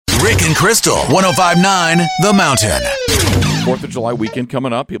Rick and Crystal, 105.9 The Mountain. 4th of July weekend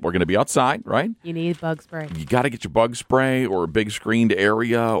coming up. People are going to be outside, right? You need bug spray. You got to get your bug spray or a big screened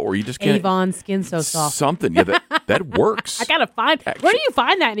area, or you just can't. Avon Skin So Soft. Something. Yeah, that works. I got to find. Where do you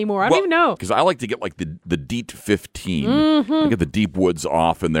find that anymore? I don't even know. Because I like to get like the DEET 15. Mm-hmm. I get the deep woods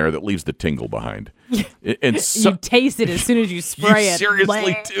off in there that leaves the tingle behind. And you taste it as soon as you spray it.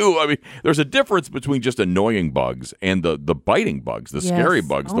 Seriously, Blech. too. I mean, there's a difference between just annoying bugs and the biting bugs, the scary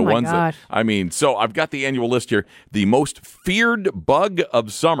bugs, the ones gosh. that, I mean, so I've got the annual list here. The most feared bug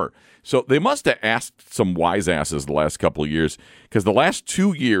of summer. So they must have asked some wise asses the last couple of years, because the last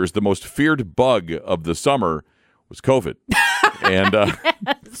 2 years, the most feared bug of the summer was COVID. And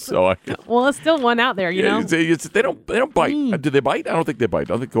so well, it's still one out there, you know. they don't bite. Do they bite? I don't think they bite.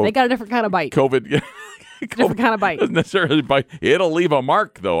 I think they got a different kind of bite. COVID. Yeah. Different kind of bite. Doesn't necessarily bite. It'll leave a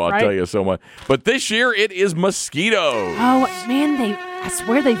mark, though. I'll tell you so much. But this year, it is mosquitoes. Oh man, I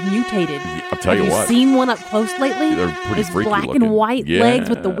swear they've mutated. I'll tell you what. Have you seen one up close lately? They're pretty It's freaky black looking. and white legs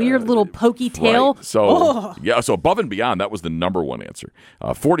with the weird little pokey tail. Right. So so above and beyond, that was the number one answer.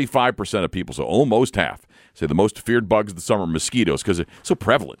 45% of people, so almost half, say the most feared bugs of the summer are mosquitoes, because they're so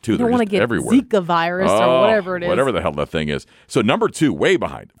prevalent too. You They're don't want to just get everywhere. Zika virus or whatever it is. Whatever the hell that thing is. So number 2, way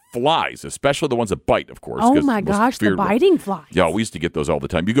behind, flies, especially the ones that bite, of course. Oh my gosh, the biting flies. Yeah, we used to get those all the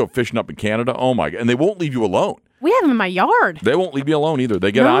time. You go fishing up in Canada, oh my God, and they won't leave you alone. We have them in my yard. They won't leave you alone either.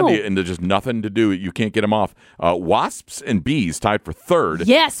 They get on you, and there's just nothing to do. You can't get them off. Wasps and bees tied for 3rd.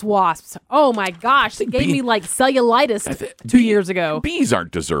 Yes, wasps. Oh my gosh, it gave me like cellulitis 2 years ago. Bees aren't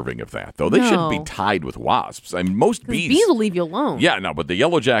deserving of that, though. They shouldn't be tied with wasps. I mean, most bees will leave you alone. Yeah, no, but the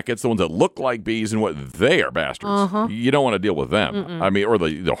yellow jackets, the ones that look like bees, and what they are bastards. You don't want to deal with them. I mean, or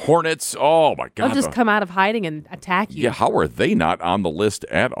the hornets. Oh my God, They'll just come out of hiding and attack you. Yeah, how are they not on the list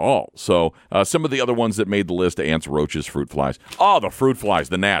at all? So some of the other ones that made the list: ants, roaches, fruit flies. Oh, the fruit flies,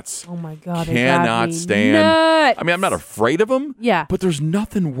 the gnats. Oh my God, they cannot drive me stand. nuts. I mean, I'm not afraid of them. Yeah, but there's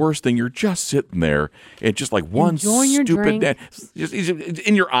nothing worse than you're just sitting there and just like one stupid gnat, just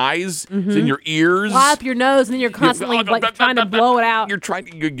in your eyes, it's in your ears. Fly up your nose, and then you're constantly trying to blow it out. You're trying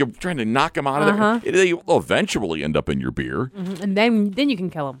to knock them out of there. They will eventually end up in your beer, and then you can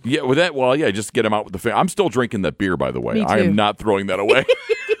kill them. Yeah, with that. Well, yeah, just get them out with the. I'm still drinking that beer, by the way. Me too. I am not throwing that away.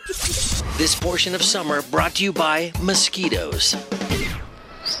 This portion of summer brought to you by mosquitoes.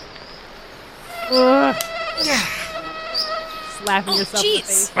 Slapping yourself in the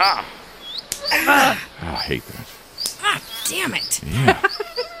face. I hate that. Damn it. Yeah.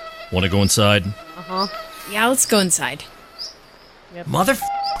 Want to go inside? Yeah, let's go inside. Mother.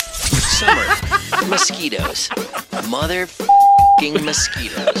 Summer. Mosquitoes. Mother-f***ing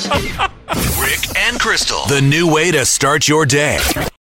mosquitoes. Rick and Crystal, the new way to start your day.